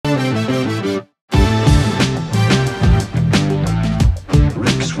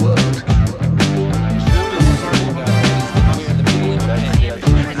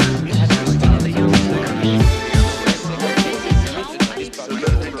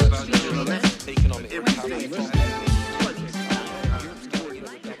Welcome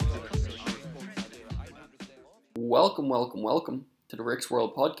to the Rick's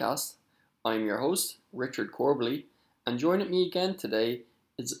World podcast. I'm your host, Richard Corbally, and joining me again today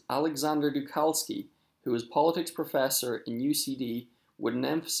is Alexander Dukalski, who is politics professor in UCD with an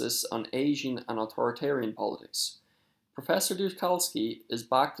emphasis on Asian and authoritarian politics. Professor Dukalski is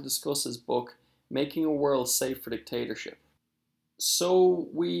back to discuss his book, Making a World Safe for Dictatorship. So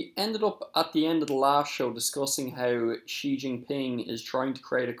we ended up at the end of the last show discussing how Xi Jinping is trying to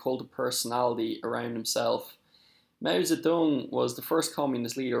create a cult of personality around himself. Mao Zedong was the first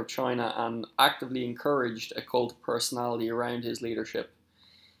communist leader of China and actively encouraged a cult of personality around his leadership.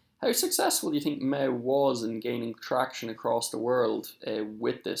 How successful do you think Mao was in gaining traction across the world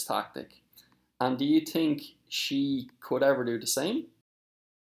with this tactic? And do you think Xi could ever do the same?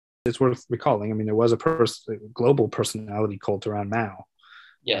 It's worth recalling. I mean, there was a global personality cult around Mao.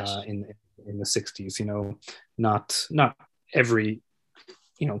 Yes. In the 60s. You know, not every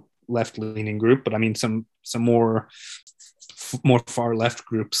left-leaning group, but I mean some more far left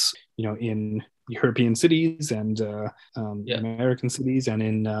groups. You know, in European cities and American cities, and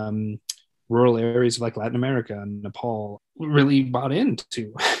in rural areas like Latin America and Nepal, really bought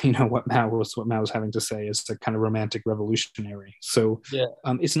into what Mao was having to say as a kind of romantic revolutionary. So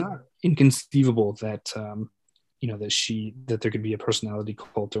it's not inconceivable that that there could be a personality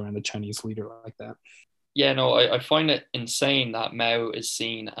cult around the Chinese leader like that. Yeah, no, I find it insane that Mao is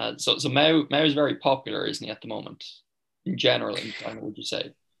seen as so Mao is very popular, isn't he, at the moment? In general, in China, would you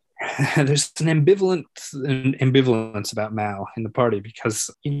say? There's an ambivalence about Mao in the party because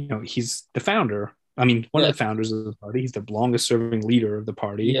he's the founder. I mean, one of the founders of the party. He's the longest serving leader of the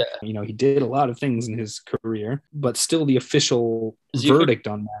party. Yeah. He did a lot of things in his career, but still the official verdict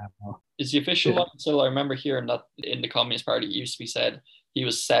on Mao is the official one. So I remember hearing that in the Communist Party, it used to be said he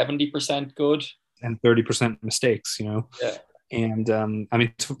was 70% good and 30% mistakes. Yeah. And I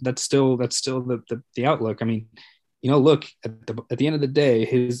mean, that's still the outlook. I mean, look, at the end of the day,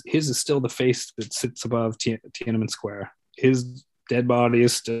 his is still the face that sits above Tiananmen Square. His dead body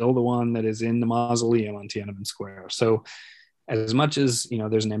is still the one that is in the mausoleum on Tiananmen Square. So as much as,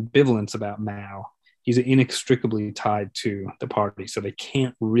 there's an ambivalence about Mao, he's inextricably tied to the party. So they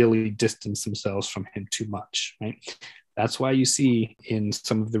can't really distance themselves from him too much, right? That's why you see in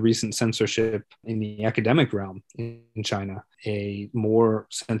some of the recent censorship in the academic realm in China, a more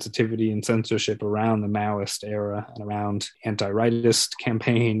sensitivity and censorship around the Maoist era and around anti-rightist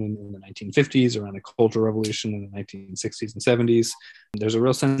campaign in the 1950s, around the Cultural Revolution in the 1960s and 70s. There's a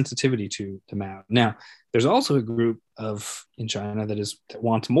real sensitivity to Mao. Now, there's also a group in China that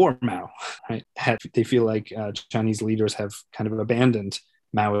wants more Mao, right? They feel like Chinese leaders have kind of abandoned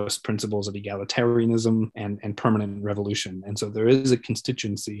Maoist principles of egalitarianism and permanent revolution. And so there is a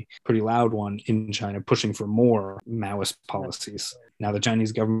constituency, pretty loud one in China, pushing for more Maoist policies. Now, the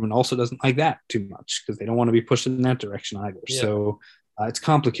Chinese government also doesn't like that too much because they don't want to be pushed in that direction either. Yeah. So it's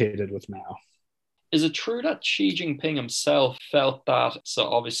complicated with Mao. Is it true that Xi Jinping himself felt that, so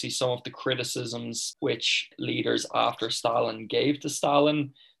obviously some of the criticisms which leaders after Stalin gave to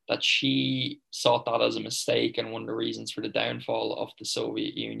Stalin, that Xi saw that as a mistake and one of the reasons for the downfall of the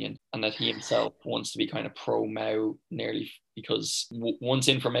Soviet Union, and that he himself wants to be kind of pro-Mao nearly because once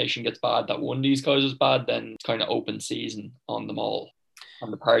information gets bad that one of these guys was bad, then it's kind of open season on them all,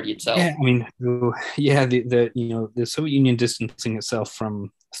 on the party itself? Yeah, I mean, the Soviet Union distancing itself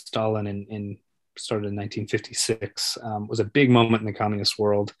from Stalin started in 1956 was a big moment in the communist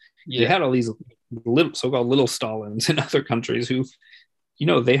world. Yeah. You had all these so-called little Stalins in other countries who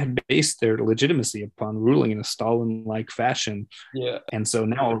they had based their legitimacy upon ruling in a Stalin-like fashion. Yeah. And so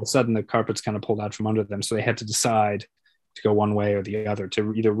now all of a sudden the carpet's kind of pulled out from under them. So they had to decide to go one way or the other,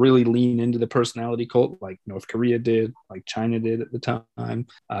 to either really lean into the personality cult like North Korea did, like China did at the time,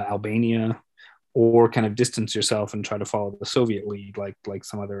 Albania, or kind of distance yourself and try to follow the Soviet lead like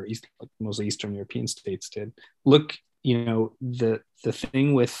some other mostly Eastern European states did. Look, the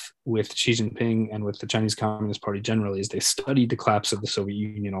thing with Xi Jinping and with the Chinese Communist Party generally is they studied the collapse of the Soviet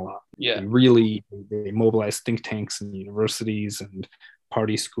Union a lot. Yeah. They mobilized think tanks and universities and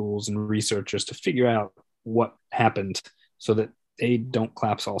party schools and researchers to figure out what happened so that they don't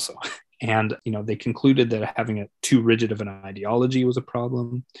collapse also. And, they concluded that having too rigid of an ideology was a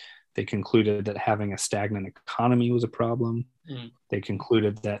problem. They concluded that having a stagnant economy was a problem. They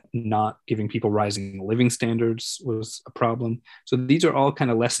concluded that not giving people rising living standards was a problem. So these are all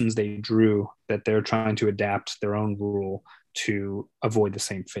kind of lessons they drew that they're trying to adapt their own rule to avoid the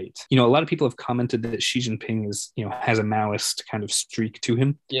same fate. A lot of people have commented that Xi Jinping has a Maoist kind of streak to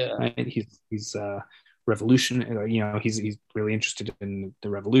him. Yeah. Right? He's revolution. He's really interested in the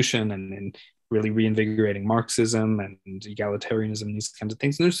revolution and in really reinvigorating Marxism and egalitarianism, these kinds of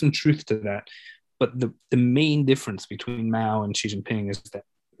things. And there's some truth to that. But the main difference between Mao and Xi Jinping is that,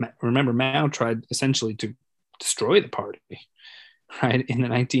 remember, Mao tried essentially to destroy the party, right? In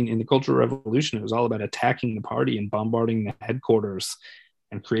the Cultural Revolution, it was all about attacking the party and bombarding the headquarters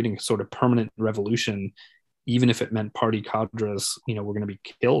and creating a sort of permanent revolution, even if it meant party cadres, were going to be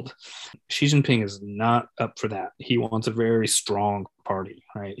killed. Xi Jinping is not up for that. He wants a very strong party,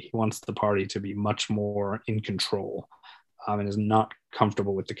 right? He wants the party to be much more in control, and is not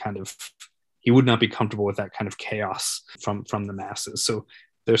comfortable with he would not be comfortable with that kind of chaos from the masses. So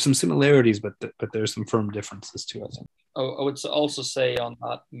there's some similarities, but there's some firm differences too, I think. I would also say on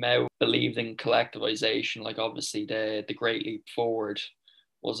that, Mao believed in collectivization. Like, obviously the Great Leap Forward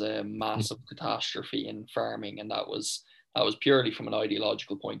was a massive catastrophe in farming, and that was purely from an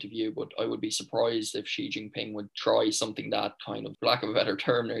ideological point of view. But I would be surprised if Xi Jinping would try something that kind of, for lack of a better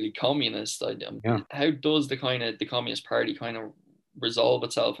term, nearly communist. How does the Communist Party kind of resolve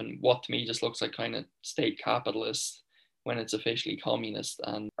itself in what to me just looks like kind of state capitalist when it's officially communist?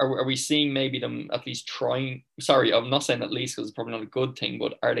 And are we seeing maybe them at least trying, sorry, I'm not saying at least because it's probably not a good thing,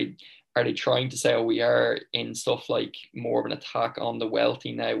 but are they trying to say, oh, we are in stuff like more of an attack on the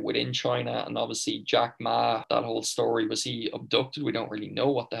wealthy now within China? And obviously Jack Ma, that whole story, was he abducted? We don't really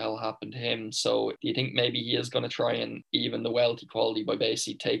know what the hell happened to him. So do you think maybe he is going to try and even the wealth equality by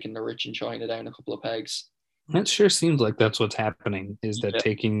basically taking the rich in China down a couple of pegs? It sure seems like that's what's happening, is that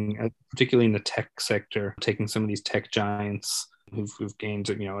taking, particularly in the tech sector, taking some of these tech giants who've gained,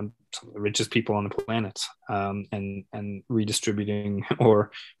 some of the richest people on the planet, and redistributing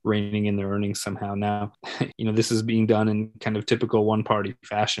or reining in their earnings somehow. Now, this is being done in kind of typical one-party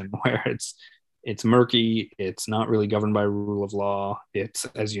fashion, where it's murky, it's not really governed by rule of law. It's,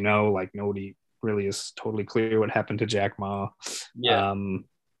 as you know, like, nobody really is totally clear what happened to Jack Ma. Yeah.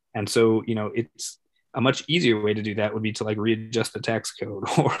 And so, it's a much easier way to do that would be to like readjust the tax code,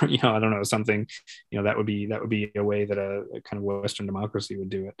 or I don't know, something, that would be a way that a kind of Western democracy would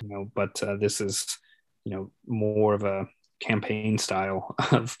do it. But this is more of a campaign style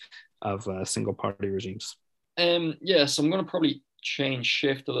of single party regimes. So I'm going to probably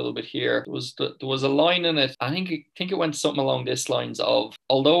shift a little bit here. There was a line in it. I think it went something along this lines of,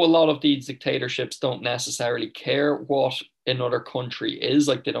 although a lot of these dictatorships don't necessarily care what another country is,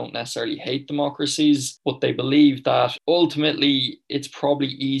 like, they don't necessarily hate democracies, but they believe that ultimately it's probably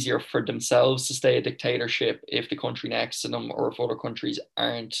easier for themselves to stay a dictatorship if the country next to them, or if other countries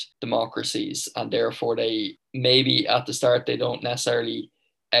aren't democracies, and therefore they maybe at the start they don't necessarily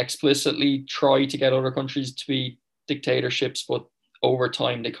explicitly try to get other countries to be dictatorships, but over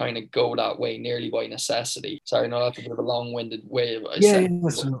time they kind of go that way nearly by necessity. Sorry, no, that's a bit of a long-winded way of saying.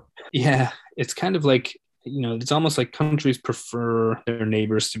 It's kind of like, it's almost like countries prefer their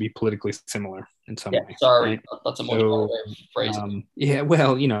neighbors to be politically similar in some way. Sorry, right? That's a much better way of phrasing.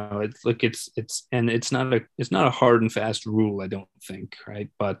 It's not a hard and fast rule, I don't think, right?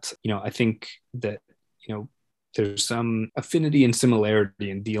 But I think that there's some affinity and similarity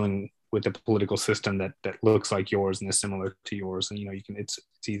in dealing with a political system that looks like yours and is similar to yours, and it's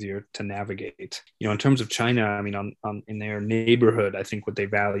easier to navigate. In terms of China, I mean, on in their neighborhood, I think what they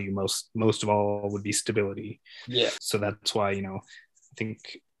value most of all would be stability. Yeah. So that's why I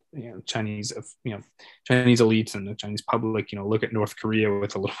think Chinese elites and the Chinese public look at North Korea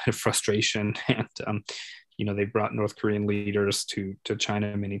with a little bit of frustration, and they've brought North Korean leaders to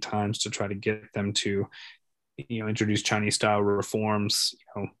China many times to try to get them to introduce Chinese style reforms.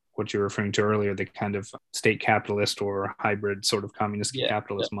 What you're referring to earlier, the kind of state capitalist or hybrid sort of communist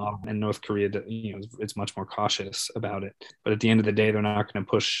capitalist model. And North Korea, it's much more cautious about it. But at the end of the day, they're not going to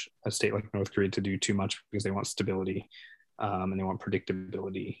push a state like North Korea to do too much, because they want stability, and they want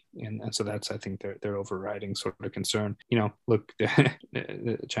predictability. And so that's, I think, their overriding sort of concern. Look,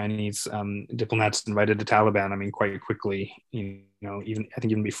 the Chinese diplomats invited the Taliban, quite quickly,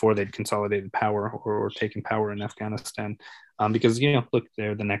 even before they'd consolidated power or taken power in Afghanistan. Because, look,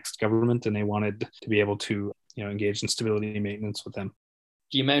 they're the next government, and they wanted to be able to, engage in stability maintenance with them.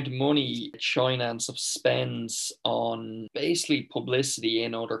 The amount of money China and stuff spends on basically publicity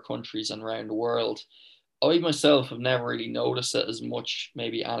in other countries and around the world, I myself have never really noticed it as much,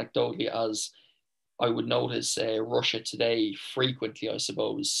 maybe anecdotally, as I would notice Russia Today frequently, I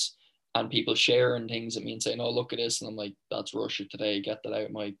suppose. and people sharing things at me and saying, "Oh, look at this," and I'm like, "That's Russia today. Get that out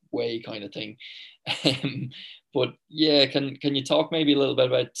of my way," kind of thing. But yeah, can you talk maybe a little bit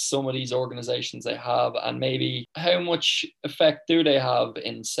about some of these organizations they have, and maybe how much effect do they have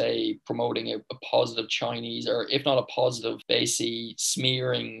in, say, promoting a positive Chinese, or if not a positive, basically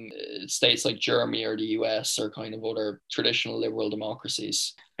smearing states like Germany or the US or kind of other traditional liberal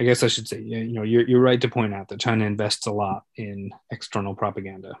democracies? I guess I should say, you're right to point out that China invests a lot in external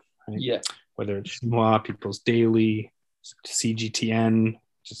propaganda, right? Yeah. Whether it's Xinhua, People's Daily, CGTN,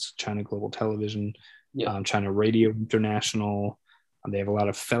 just China Global Television, Yeah. China Radio International. They have a lot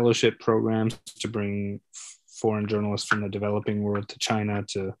of fellowship programs to bring foreign journalists from the developing world to China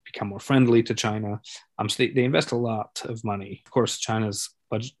to become more friendly to China. So they invest a lot of money. Of course, China's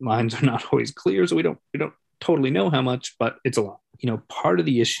budget lines are not always clear, so we don't totally know how much, but it's a lot. Part of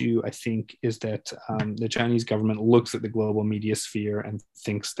the issue, I think, is that the Chinese government looks at the global media sphere and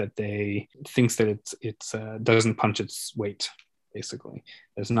thinks that it doesn't punch its weight. Basically,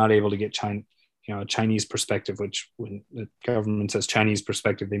 it's not able to get China, a Chinese perspective, which when the government says Chinese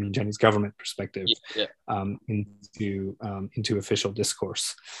perspective, they mean Chinese government perspective, Yeah. into official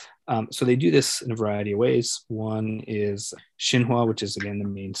discourse. So they do this in a variety of ways. One is Xinhua, which is again the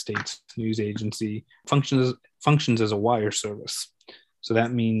main state news agency, functions as a wire service. So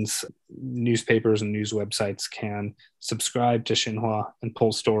that means newspapers and news websites can subscribe to Xinhua and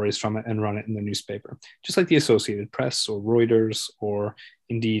pull stories from it and run it in the newspaper, just like the Associated Press or Reuters, or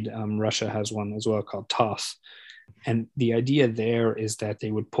indeed Russia has one as well called TASS. And the idea there is that they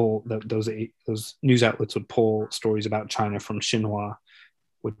would pull those news outlets would pull stories about China from Xinhua,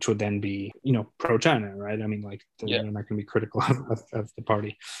 which would then be, pro-China, right? I mean, like they're not going to be critical of the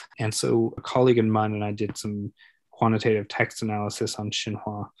party. And so a colleague of mine and I did some quantitative text analysis on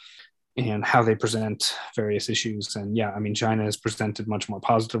Xinhua and how they present various issues. And yeah, I mean, China is presented much more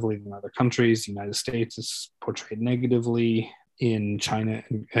positively than other countries. The United States is portrayed negatively. In Japan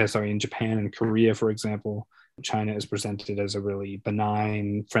and Korea, for example, China is presented as a really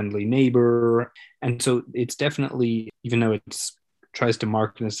benign, friendly neighbor. And so it's definitely, even though it tries to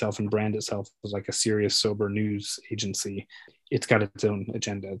market itself and brand itself as like a serious, sober news agency, it's got its own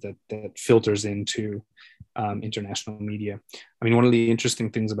agenda that filters into international media. I mean, one of the interesting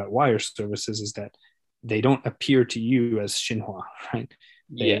things about wire services is that they don't appear to you as Xinhua, right?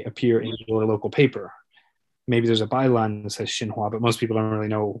 They appear in your local paper. Maybe there's a byline that says Xinhua, but most people don't really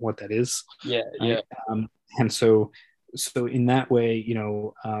know what that is. Right? And so in that way,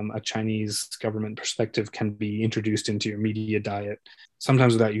 a Chinese government perspective can be introduced into your media diet,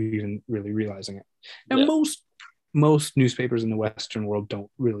 sometimes without you even really realizing it. Now, most newspapers in the Western world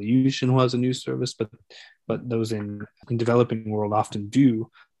don't really use Xinhua as a news service, but those in developing world often do,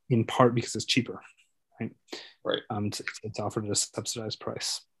 in part because it's cheaper, right? Right. It's offered at a subsidized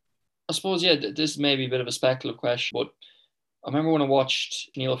price. I suppose, this may be a bit of a speculative question, but I remember when I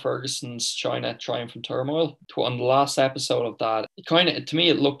watched Neil Ferguson's China Triumph and Turmoil, on the last episode of that, to me,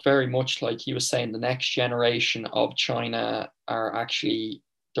 it looked very much like he was saying the next generation of China are actually,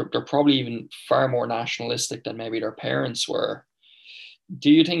 they're probably even far more nationalistic than maybe their parents were. Do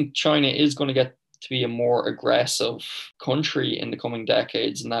you think China is going to get to be a more aggressive country in the coming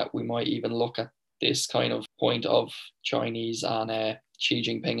decades, and that we might even look at this kind of point of Chinese and Xi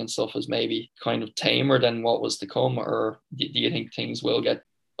Jinping and stuff as maybe kind of tamer than what was to come? Or do you think things will get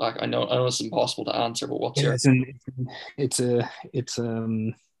back? I know it's impossible to answer, but what's your... It's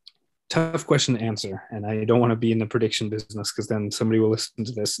a tough question to answer, and I don't want to be in the prediction business, because then somebody will listen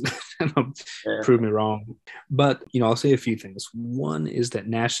to this and prove me wrong. But I'll say a few things. One is that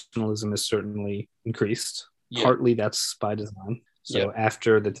nationalism has certainly increased. Partly that's by design. So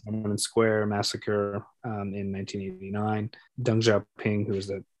after the Tiananmen Square massacre in 1989, Deng Xiaoping, who was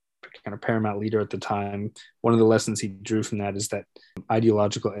the kind of paramount leader at the time, one of the lessons he drew from that is that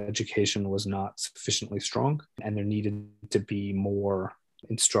ideological education was not sufficiently strong, and there needed to be more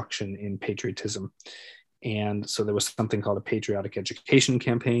instruction in patriotism. And so there was something called a patriotic education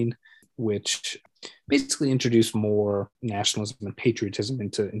campaign, which basically introduced more nationalism and patriotism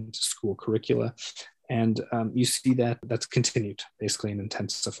into school curricula. And you see that that's continued basically and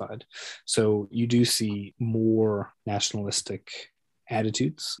intensified. So you do see more nationalistic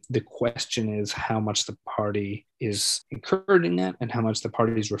attitudes. The question is how much the party is encouraging that and how much the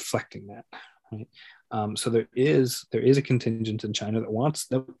party is reflecting that. Right? So there is a contingent in China that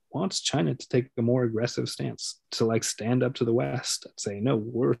wants China to take a more aggressive stance, to like stand up to the West and say, no,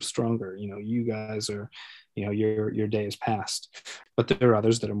 we're stronger. You guys are, your day is past. But there are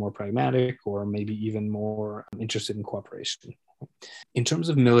others that are more pragmatic or maybe even more interested in cooperation. In terms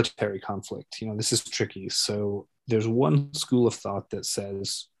of military conflict, this is tricky. So there's one school of thought that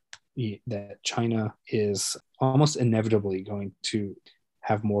says that China is almost inevitably going to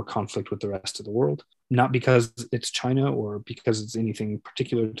have more conflict with the rest of the world, not because it's China or because it's anything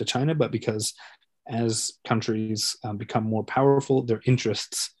particular to China, but because as countries become more powerful, their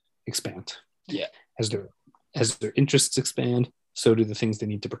interests expand. Yeah. As their interests expand, so do the things they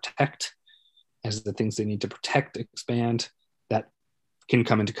need to protect. As the things they need to protect expand, that can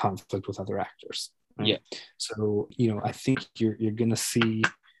come into conflict with other actors. Right? Yeah. So, I think you're going to see,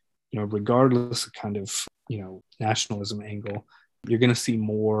 regardless of kind of, nationalism angle, you're going to see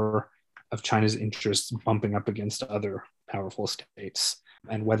more of China's interests bumping up against other powerful states.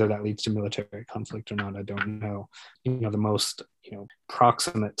 And whether that leads to military conflict or not, I don't know. The most,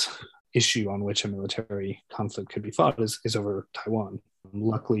 proximate issue on which a military conflict could be fought is over Taiwan.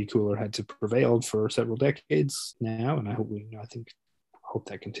 Luckily, cooler heads have prevailed for several decades now, and I hope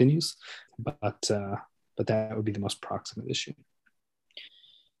that continues. But that would be the most proximate issue.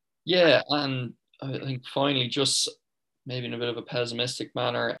 Yeah, and I think finally, just maybe in a bit of a pessimistic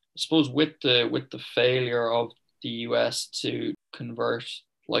manner, I suppose with the failure of the US to convert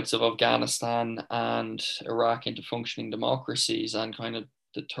likes of Afghanistan and Iraq into functioning democracies, and kind of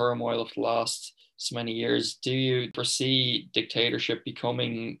the turmoil of the last so many years, do you foresee dictatorship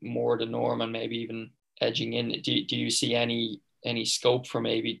becoming more the norm and maybe even edging in? Do you see any scope for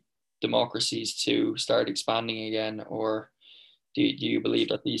maybe democracies to start expanding again, or do you believe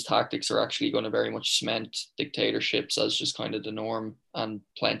that these tactics are actually going to very much cement dictatorships as just kind of the norm and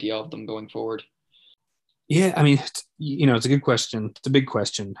plenty of them going forward? Yeah, I mean, it's a good question. It's a big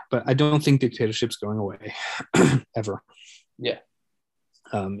question, but I don't think dictatorship's going away ever. Yeah.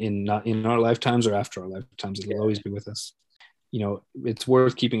 In our lifetimes or after our lifetimes, it'll always be with us. It's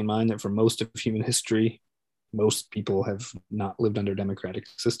worth keeping in mind that for most of human history, most people have not lived under democratic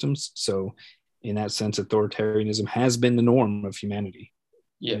systems. So in that sense, authoritarianism has been the norm of humanity.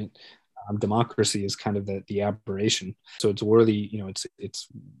 Yeah. Right? Democracy is kind of the aberration. So it's worthy, it's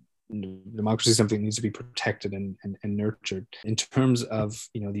democracy is something that needs to be protected and nurtured. In terms of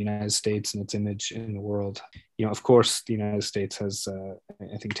the United States and its image in the world, of course the United States has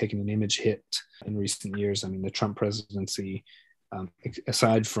I think taken an image hit in recent years. I mean, the Trump presidency,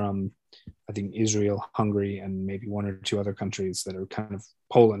 aside from I think Israel, Hungary, and maybe one or two other countries that are kind of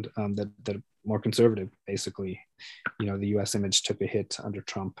Poland, that are more conservative, basically, the US image took a hit under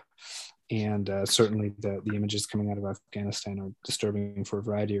Trump. And certainly the images coming out of Afghanistan are disturbing for a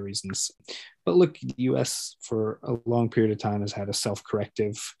variety of reasons. But look, the US for a long period of time has had a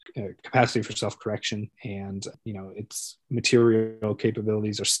self-corrective capacity for self-correction, and its material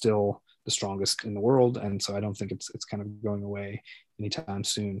capabilities are still the strongest in the world. And so I don't think it's kind of going away anytime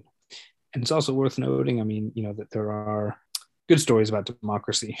soon. And it's also worth noting, I mean, that there are good stories about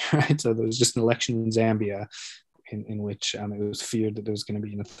democracy, right? So there was just an election in Zambia in which it was feared that there was going to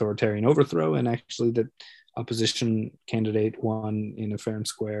be an authoritarian overthrow, and actually the opposition candidate won in a fair and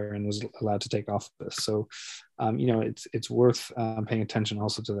square and was allowed to take office. So, it's worth paying attention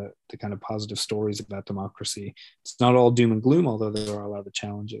also to the kind of positive stories about democracy. It's not all doom and gloom, although there are a lot of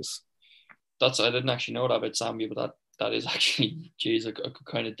challenges. I didn't actually know that about Zambia, but that is actually, geez, I could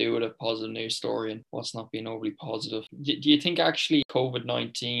kind of do with a positive news story and what's not being overly positive. Do you think actually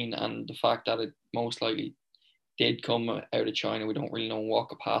COVID-19 and the fact that it most likely did come out of China, we don't really know in what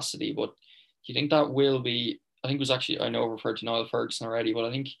capacity, but do you think that will be, I think it was actually, I know I referred to Niall Ferguson already, but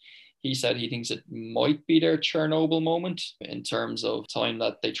I think he said he thinks it might be their Chernobyl moment in terms of time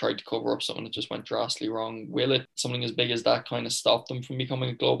that they tried to cover up something that just went drastically wrong. Will it, something as big as that, kind of stop them from becoming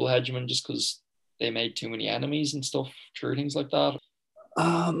a global hegemon just because they made too many enemies and stuff through things like that?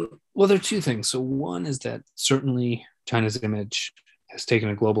 Well, there are two things. So one is that certainly China's image has taken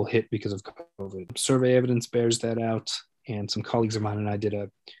a global hit because of COVID. Survey evidence bears that out. And some colleagues of mine and I did a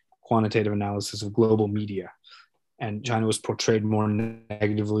quantitative analysis of global media. And China was portrayed more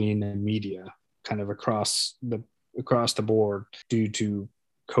negatively in the media, kind of across the board, due to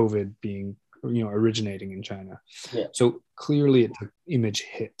COVID being, originating in China. Yeah. So clearly it's an image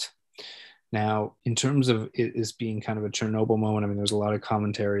hit. Now, in terms of it as being kind of a Chernobyl moment, I mean, there's a lot of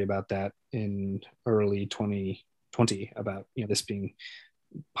commentary about that in early 2020 about this being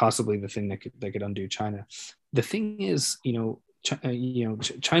possibly the thing that could undo China. The thing is,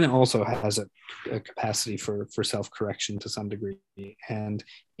 China also has a capacity for self-correction to some degree, and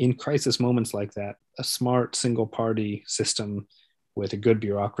in crisis moments like that, a smart single-party system with a good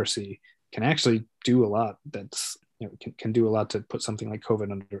bureaucracy can actually do a lot. That's can do a lot to put something like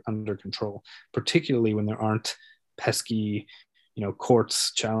COVID under control, particularly when there aren't pesky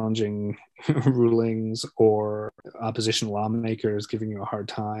courts challenging rulings or opposition lawmakers giving you a hard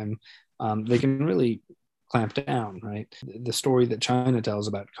time. They can really clamp down, right? The story that China tells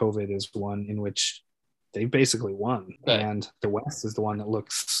about COVID is one in which they basically won, Right. and the West is the one that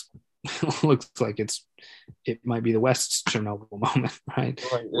looks looks like it might be the West's Chernobyl moment, right?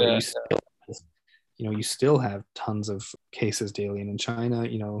 Right. Where Yeah. you still have tons of cases daily, and in China,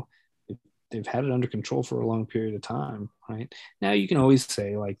 they've had it under control for a long period of time, right? Now you can always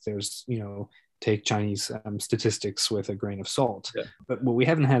say like there's take Chinese statistics with a grain of salt, Yeah. but we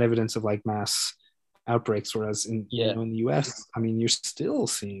haven't had evidence of like mass outbreaks, whereas in the US, I mean, you're still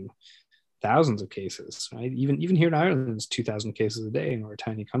seeing thousands of cases, right? Even here in Ireland, it's 2,000 cases a day, and we're a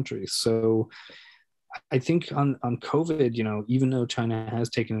tiny country. So I think on COVID, even though China has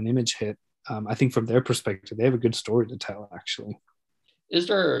taken an image hit, I think from their perspective, they have a good story to tell, actually.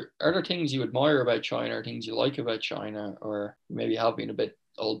 Are there things you admire about China, or things you like about China, or maybe have been a bit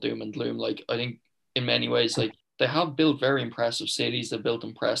all doom and gloom? Like, I think in many ways, like they have built very impressive cities, they've built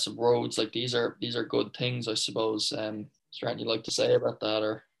impressive roads. Like these are good things, I suppose. Is there anything you'd like to say about that,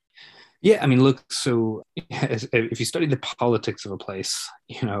 or? Yeah, I mean, look, so if you study the politics of a place,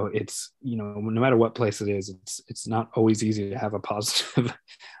 it's, no matter what place it is, it's not always easy to have a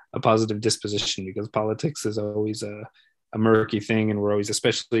positive disposition, because politics is always a murky thing. And we're always,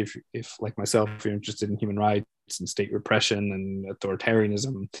 especially if like myself, if you're interested in human rights and state repression and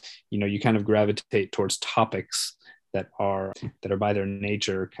authoritarianism, you kind of gravitate towards topics that are by their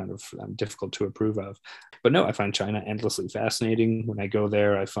nature kind of difficult to approve of. But no, I find China endlessly fascinating. When I go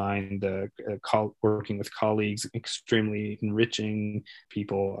there, I find working with colleagues extremely enriching.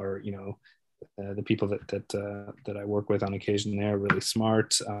 People are, the people that I work with on occasion there are really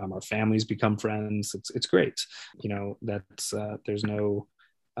smart. Our families become friends. It's great. That's there's no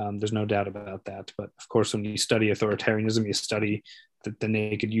doubt about that. But of course, when you study authoritarianism, you study the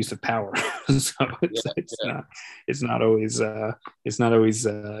naked use of power. So it's not always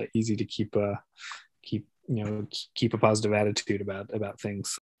easy to keep a positive attitude about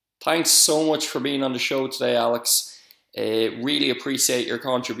things. Thanks so much for being on the show today, Alex. Really appreciate your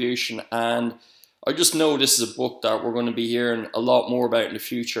contribution, and I just know this is a book that we're going to be hearing a lot more about in the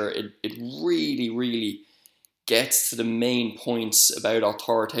future. It really, really gets to the main points about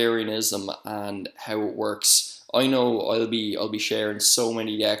authoritarianism and how it works. I know I'll be sharing so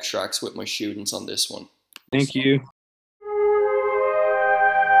many of the extracts with my students on this one. Thank you.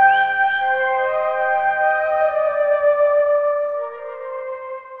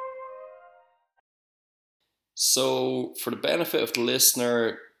 So, for the benefit of the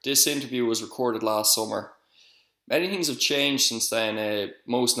listener, this interview was recorded last summer. Many things have changed since then,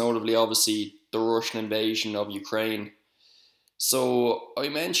 most notably, obviously, the Russian invasion of Ukraine. So, I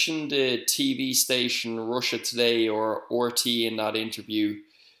mentioned the TV station Russia Today, or RT, in that interview,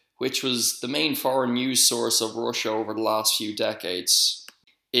 which was the main foreign news source of Russia over the last few decades.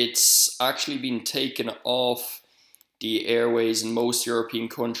 It's actually been taken off the airways in most European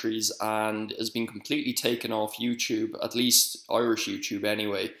countries and has been completely taken off YouTube, at least Irish YouTube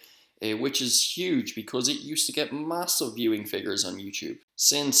anyway, which is huge because it used to get massive viewing figures on YouTube.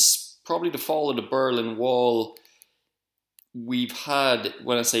 Since probably the fall of the Berlin Wall, we've had,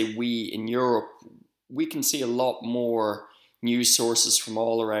 when I say we in Europe, we can see a lot more news sources from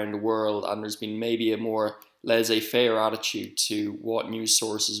all around the world, and there's been maybe a more laissez-faire attitude to what news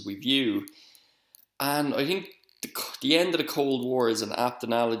sources we view. And I think the end of the Cold War is an apt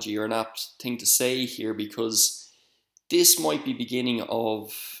analogy, or an apt thing to say here, because this might be beginning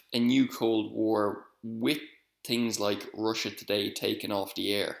of a new Cold War with things like Russia Today taken off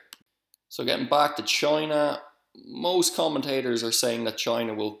the air. So getting back to China, most commentators are saying that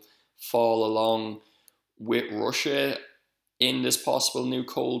China will fall along with Russia in this possible new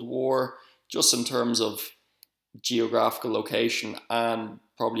Cold War, just in terms of geographical location, and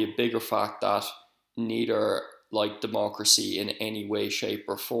probably a bigger fact that neither like democracy in any way, shape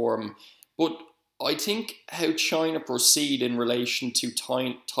or form. But I think how China proceed in relation to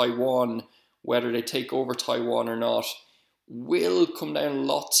Taiwan, whether they take over Taiwan or not, will come down a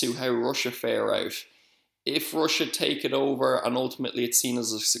lot to how Russia fare out. If Russia take it over and ultimately it's seen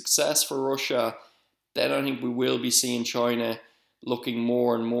as a success for Russia, then I think we will be seeing China looking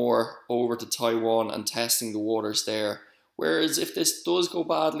more and more over to Taiwan and testing the waters there. Whereas if this does go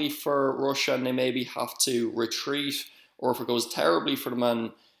badly for Russia and they maybe have to retreat, or if it goes terribly for them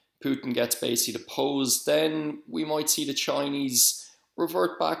and Putin gets basically deposed, then we might see the Chinese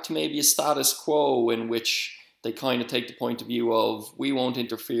revert back to maybe a status quo in which they kind of take the point of view of, we won't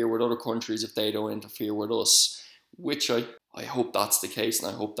interfere with other countries if they don't interfere with us, which I hope that's the case,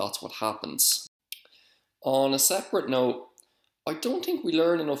 and I hope that's what happens. On a separate note, I don't think we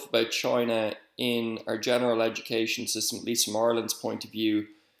learn enough about China in our general education system, at least from Ireland's point of view,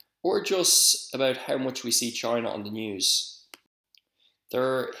 or just about how much we see China on the news.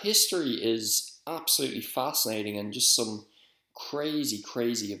 Their history is absolutely fascinating, and just some crazy,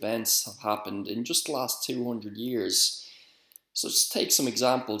 crazy events have happened in just the last 200 years. So just take some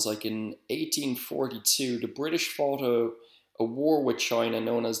examples, like in 1842, the British fought a war with China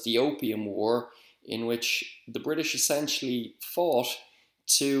known as the Opium War, in which the British essentially fought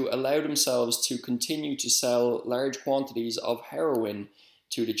to allow themselves to continue to sell large quantities of heroin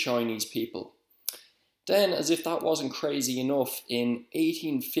to the Chinese people. Then, as if that wasn't crazy enough, in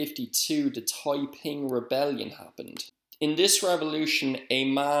 1852 the Taiping Rebellion happened. In this revolution, a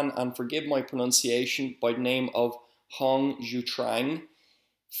man, and forgive my pronunciation, by the name of Hong Zhutrang,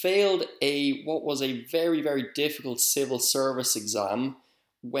 failed what was a very, very difficult civil service exam,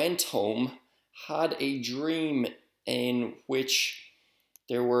 went home, had a dream in which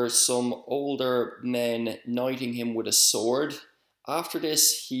there were some older men knighting him with a sword. After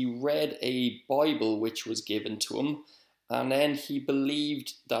this, he read a Bible which was given to him, and then he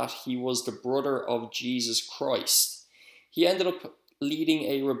believed that he was the brother of Jesus Christ. He ended up leading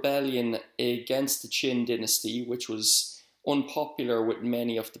a rebellion against the Qin dynasty, which was unpopular with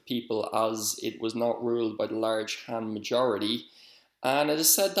many of the people as it was not ruled by the large Han majority. And it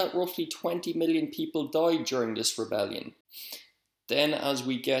is said that roughly 20 million people died during this rebellion. Then, as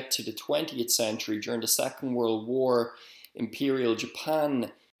we get to the 20th century, during the Second World War, Imperial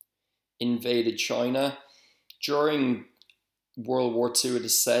Japan invaded China. During World War II, it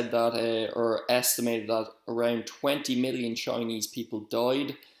is said that, or estimated that, around 20 million Chinese people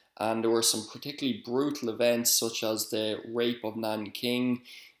died, and there were some particularly brutal events such as the rape of Nanking,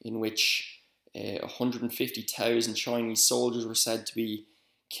 in which 150,000 Chinese soldiers were said to be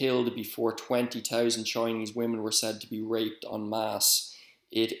killed before 20,000 Chinese women were said to be raped en masse.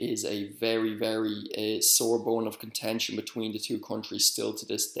 It is a very, very sore bone of contention between the two countries still to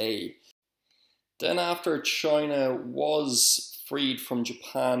this day. Then after China was freed from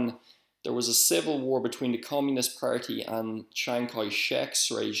Japan, there was a civil war between the Communist Party and Chiang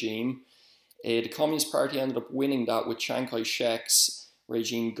Kai-shek's regime. The Communist Party ended up winning that, with Chiang Kai-shek's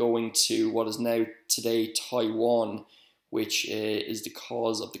regime going to what is now today Taiwan, which is the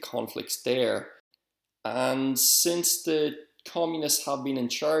cause of the conflicts there. And since the communists have been in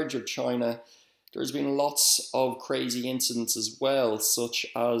charge of China, there's been lots of crazy incidents as well, such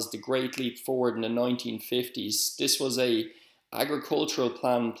as the Great Leap Forward in the 1950s. This was a agricultural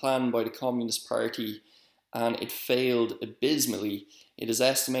plan planned by the Communist Party, and it failed abysmally. It is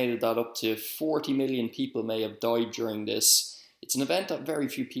estimated that up to 40 million people may have died during this. It's an event that very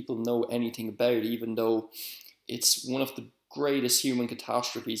few people know anything about, even though it's one of the greatest human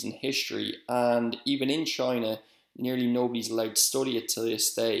catastrophes in history, and even in China, nearly nobody's allowed to study it to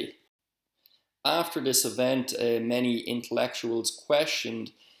this day. After this event, many intellectuals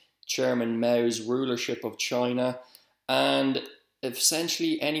questioned Chairman Mao's rulership of China, and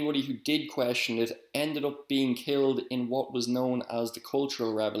essentially anybody who did question it ended up being killed in what was known as the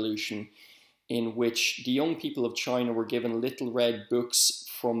Cultural Revolution, in which the young people of China were given little red books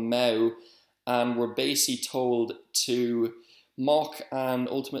from Mao and were basically told to mock and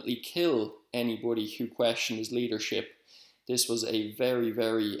ultimately kill anybody who questioned his leadership. This was a very,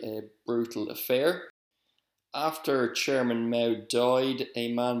 very brutal affair. After Chairman Mao died,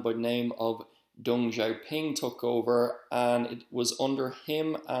 a man by the name of Deng Xiaoping took over, and it was under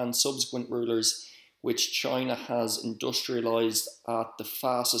him and subsequent rulers which China has industrialized at the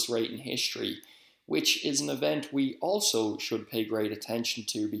fastest rate in history, which is an event we also should pay great attention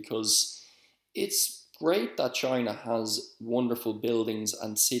to, because it's great that China has wonderful buildings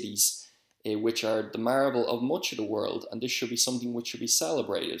and cities which are the marvel of much of the world, and this should be something which should be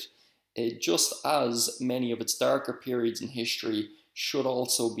celebrated. Just as many of its darker periods in history should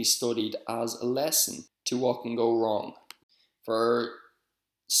also be studied as a lesson to what can go wrong. For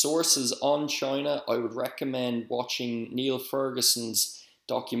sources on China, I would recommend watching Neil Ferguson's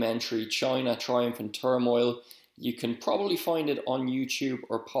documentary China, Triumph and Turmoil. You can probably find it on YouTube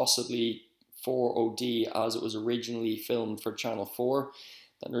or possibly 4OD, as it was originally filmed for Channel 4.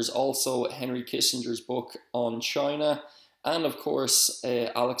 Then there's also Henry Kissinger's book on China, and of course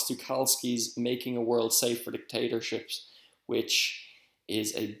Alex Tuchalsky's Making a World Safe for Dictatorships, which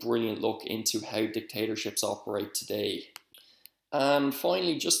is a brilliant look into how dictatorships operate today. And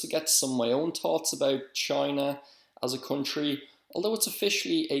finally, just to get some of my own thoughts about China as a country, although it's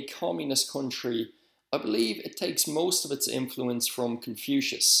officially a communist country, I believe it takes most of its influence from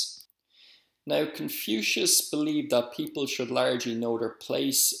Confucius. Now, Confucius believed that people should largely know their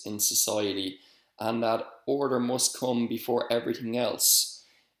place in society and that order must come before everything else.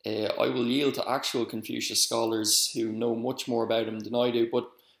 I will yield to actual Confucius scholars who know much more about him than I do, but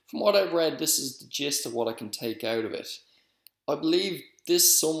From what I've read, this is the gist of what I can take out of it. I believe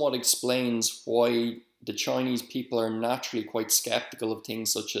this somewhat explains why the Chinese people are naturally quite skeptical of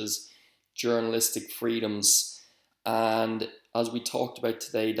things such as journalistic freedoms, and as we talked about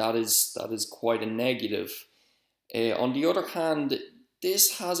today, that is quite a negative. On the other hand,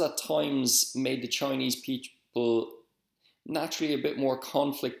 this has at times made the Chinese people naturally a bit more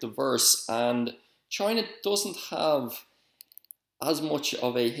conflict averse, and China doesn't have as much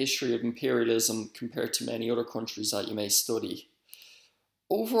of a history of imperialism compared to many other countries that you may study.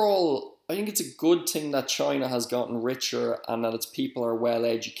 Overall, I think it's a good thing that China has gotten richer and that its people are well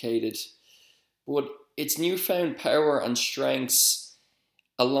educated, but its newfound power and strengths,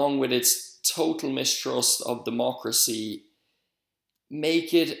 along with its total mistrust of democracy,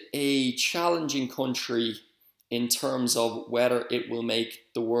 make it a challenging country in terms of whether it will make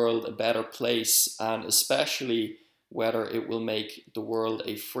the world a better place, and especially whether it will make the world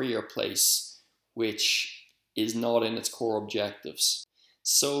a freer place, which is not in its core objectives.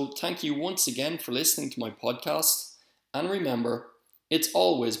 So thank you once again for listening to my podcast, and remember, it's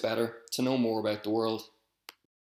always better to know more about the world.